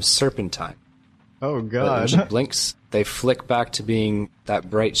become serpentine. Oh But when she god. blinks, they flick back to being that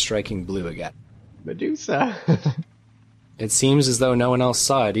bright, striking blue again. Medusa. It seems as though no one else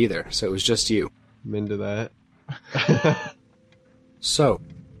saw it either, so it was just you. I'm into that. So,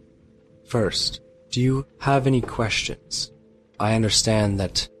 first, do you have any questions? I understand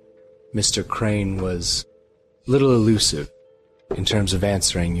that Mr. Crane was a little elusive in terms of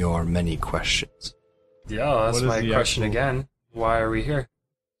answering your many questions. Yeah, that's What is my the question actual- again. Why are we here?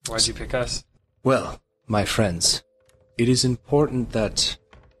 Why'd you pick us? Well, my friends, it is important that,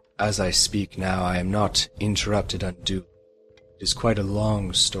 as I speak now, I am not interrupted unduly. It is quite a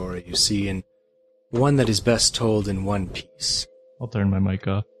long story, you see, and one that is best told in one piece. I'll turn my mic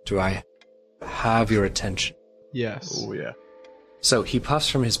off. Do I have your attention? Yes. Oh, yeah. So he puffs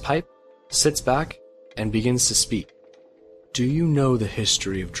from his pipe, sits back, and begins to speak. Do you know the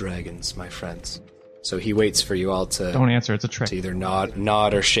history of dragons, my friends? So he waits for you all to, Don't answer, it's a trick. either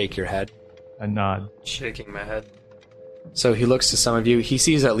nod or shake your head. A nod. Shaking my head. So he looks to some of you. He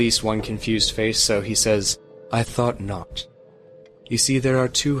sees at least one confused face, so he says, I thought not. You see, there are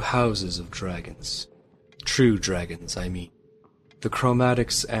 2 houses of dragons. True dragons, I mean. The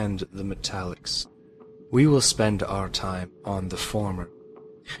chromatics and the metallics. We will spend our time on the former.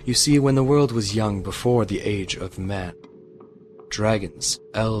 You see, when the world was young before the age of man, dragons,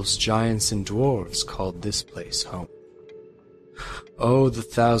 elves, giants, and dwarves called this place home. Oh, the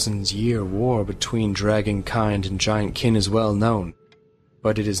 1,000-year war between dragon kind and giant kin is well known,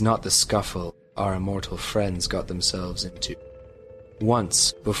 but it is not the scuffle our immortal friends got themselves into.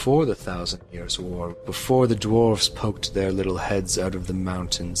 Once, before the 1,000 Years' War, before the dwarves poked their little heads out of the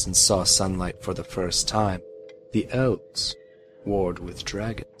mountains and saw sunlight for the first time, the elves warred with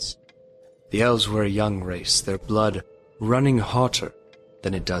dragons. The elves were a young race, their blood running hotter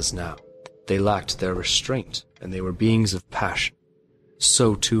than it does now. They lacked their restraint, and they were beings of passion.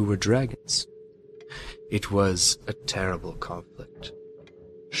 So too were dragons. It was a terrible conflict.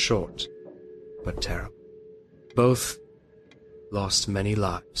 Short, but terrible. Both lost many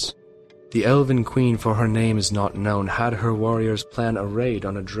lives. The elven queen, for her name is not known, had her warriors plan a raid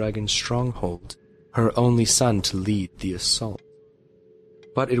on a dragon stronghold, her only son to lead the assault.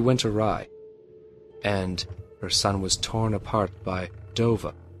 But it went awry, and her son was torn apart by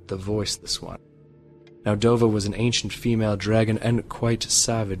Dova, the Voiceless One. Now Dova was an ancient female dragon and quite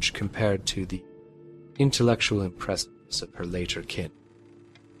savage compared to the intellectual impressiveness of her later kin.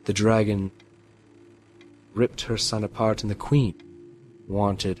 The dragon ripped her son apart, and the queen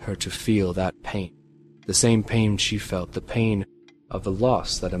wanted her to feel that pain. The same pain she felt, the pain of the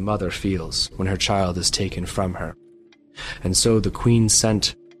loss that a mother feels when her child is taken from her. And so the queen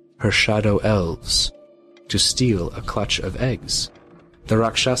sent her shadow elves to steal a clutch of eggs. The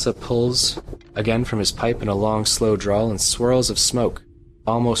Rakshasa pulls again from his pipe in a long, slow drawl, and swirls of smoke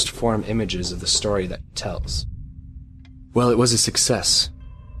almost form images of the story that he tells. Well, it was a success,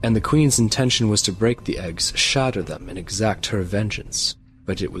 and the queen's intention was to break the eggs, shatter them, and exact her vengeance.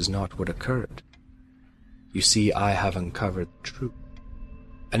 But it was not what occurred. You see, I have uncovered the truth.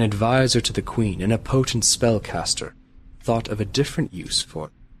 An advisor to the queen and a potent spellcaster thought of a different use for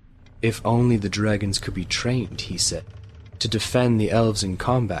it. If only the dragons could be trained, he said, to defend the elves in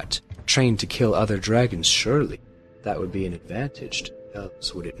combat, trained to kill other dragons, surely that would be an advantage to the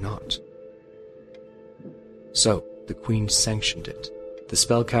elves, would it not? So, the queen sanctioned it. The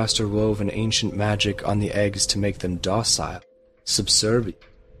spellcaster wove an ancient magic on the eggs to make them docile, subservient,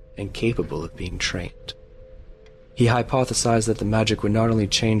 and capable of being trained. He hypothesized that the magic would not only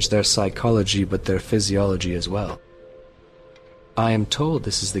change their psychology, but their physiology as well. I am told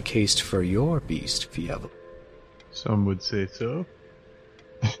this is the case for your beast, Fievel. Some would say so.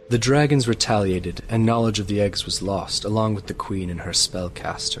 The dragons retaliated, and knowledge of the eggs was lost, along with the queen and her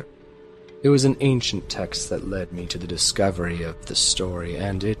spellcaster. It was an ancient text that led me to the discovery of the story,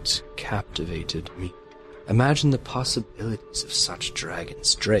 and it captivated me. Imagine the possibilities of such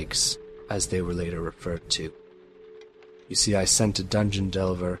dragons, drakes, as they were later referred to. You see, I sent a dungeon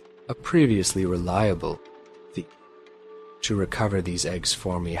delver, a previously reliable thief, to recover these eggs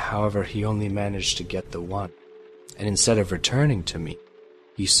for me. However, he only managed to get the one, and instead of returning to me,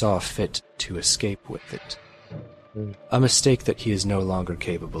 he saw fit to escape with it. A mistake that he is no longer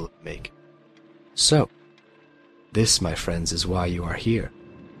capable of making. So, this, my friends, is why you are here.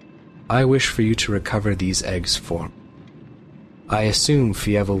 I wish for you to recover these eggs for me. I assume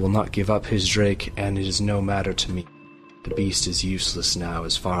Fievel will not give up his drake, and it is no matter to me. The beast is useless now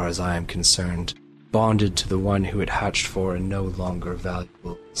as far as I am concerned, bonded to the one who it hatched for and no longer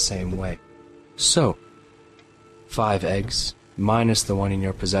valuable the same way. So, 5 eggs, minus the one in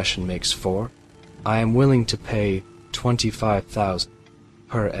your possession makes 4. I am willing to pay 25,000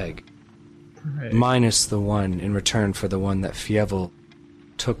 per egg. Minus the one in return for the one that Fievel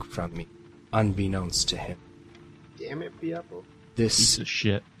took from me, unbeknownst to him. Damn it, Fievel. This Piece of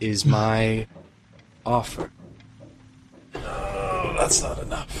shit. is my offer. Oh, that's not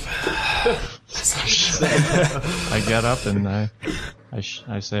enough. I get up and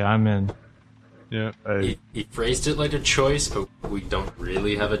I say I'm in. Yeah, He phrased it like a choice, but we don't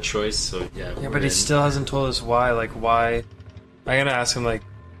really have a choice, so yeah. Yeah, but he still hasn't told us why. Like, why? I'm gonna ask him, like,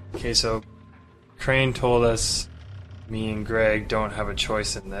 okay, so Crane told us me and Greg don't have a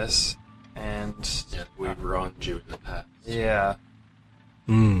choice in this, and Yeah, we wronged you in the past. yeah.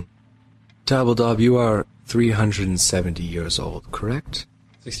 Dabbledob, you are 370 years old, correct?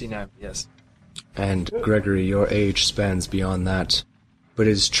 69, yes. And Gregory, your age spans beyond that, but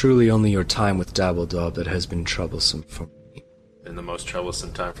it is truly only your time with Dabbledob that has been troublesome for me. Been the most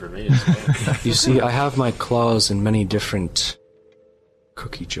troublesome time for me as well. You see, I have my claws in many different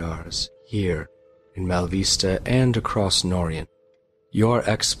cookie jars, here, in Malvista, and across Norian. Your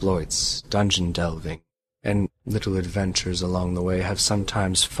exploits, dungeon delving, and little adventures along the way have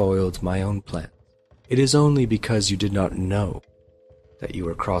sometimes foiled my own plans. It is only because you did not know that you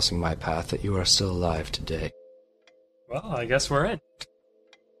were crossing my path that you are still alive today. Well, I guess we're in.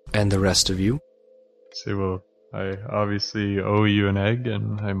 And the rest of you? say, well, I obviously owe you an egg,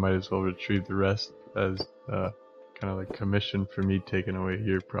 and I might as well retrieve the rest as kind of like commission for me taking away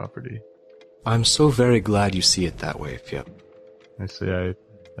your property. I'm so very glad you see it that way, Fio. I say,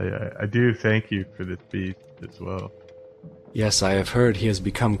 I do thank you for this beast as well. Yes, I have heard he has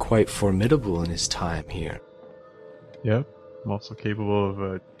become quite formidable in his time here. Yep. I'm also capable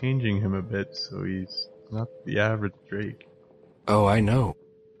of changing him a bit, so he's not the average Drake. Oh, I know.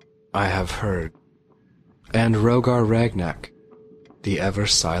 I have heard. And Rogar Ragnak, the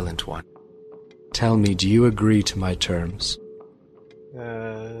ever-silent one. Tell me, do you agree to my terms?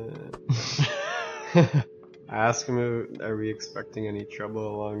 Ask him, are we expecting any trouble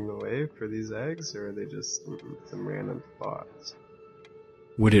along the way for these eggs, or are they just some random thoughts?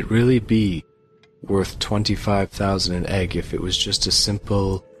 Would it really be worth 25,000 an egg if it was just a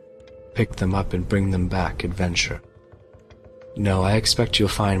simple pick them up and bring them back adventure? No, I expect you'll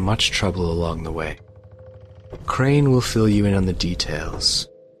find much trouble along the way. Crane will fill you in on the details,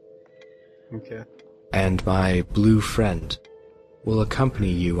 Okay. and my blue friend will accompany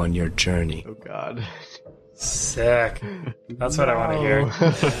you on your journey. Oh god. Sick. That's what I want to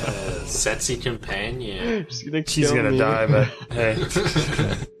hear. Sexy companion. She's gonna die, but hey.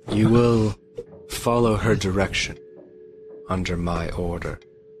 You will follow her direction under my order.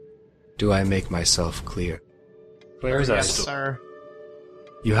 Do I make myself clear? Clear as Yes, ice. sir.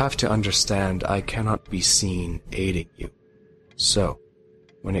 You have to understand I cannot be seen aiding you. So,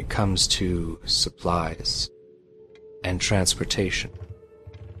 when it comes to supplies and transportation,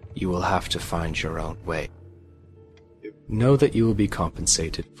 you will have to find your own way. Know that you will be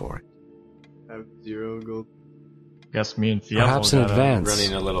compensated for it. I have 0 gold. Guess me and Fievel Perhaps in gotta- advance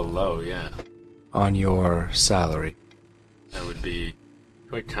Running a little low, yeah. on your salary. That would be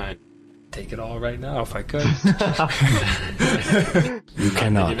quite kind. take it all right now if I could. You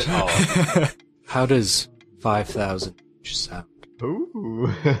cannot. Give it all. How does 5,000 sound?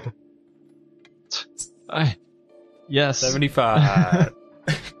 Ooh. Yes. 75.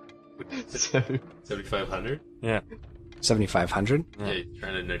 7,500? Yeah. 7,500? Yeah, you're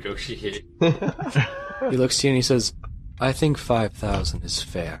trying to negotiate. He looks to you and he says, I think 5,000 is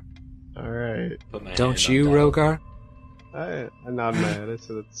fair. Alright. Put my Don't hand on you, that. Rogar? I nod my head. I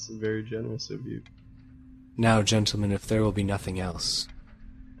said that's very generous of you. Now, gentlemen, if there will be nothing else,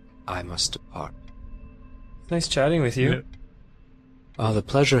 I must depart. Nice chatting with you. The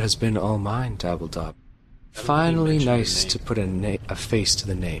pleasure has been all mine, Dabbledob. Finally nice to put a face to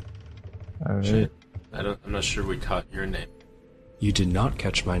the name. All right. I'm not sure we caught your name. You did not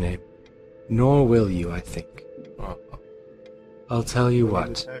catch my name. Nor will you, I think. Oh, I'll tell you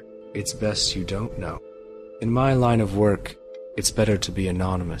what. It's best you don't know. In my line of work, it's better to be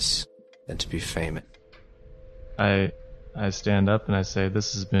anonymous than to be famous. I stand up and I say,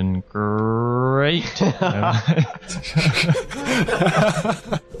 "This has been great."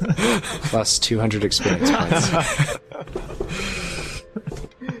 Plus 200 experience points.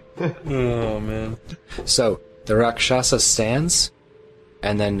 Oh, man. So, the Rakshasa stands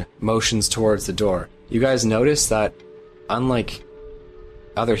and then motions towards the door. You guys notice that, unlike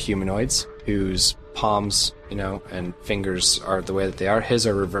other humanoids, whose palms, and fingers are the way that they are, his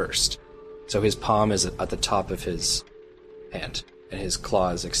are reversed. So his palm is at the top of his hand, and his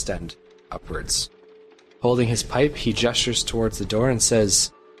claws extend upwards. Holding his pipe, he gestures towards the door and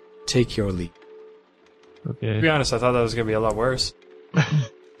says, "Take your leave." To be Okay. honest, I thought that was going to be a lot worse.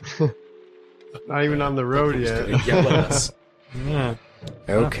 Not even on the road yet. gonna yell at us. Yeah.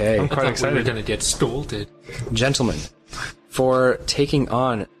 Okay. I'm I quite thought we were excited. gonna get scolded. Gentlemen, for taking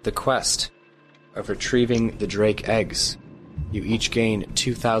on the quest of retrieving the Drake eggs, you each gain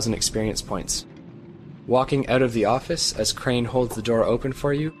 2,000 experience points. Walking out of the office as Crane holds the door open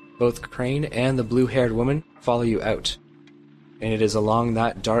for you, both Crane and the blue-haired woman follow you out. And it is along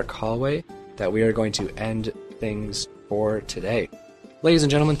that dark hallway that we are going to end things for today. Ladies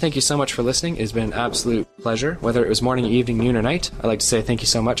and gentlemen, thank you so much for listening. It has been an absolute pleasure. Whether it was morning, evening, noon, or night, I'd like to say thank you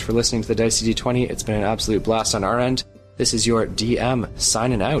so much for listening to the Dicey D20. It's been an absolute blast on our end. This is your DM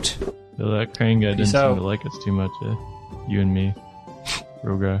signing out. Feel that crane guy didn't Peace seem out. to like us too much. You and me,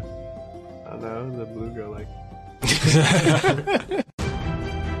 Rogar. I don't know, the blue girl like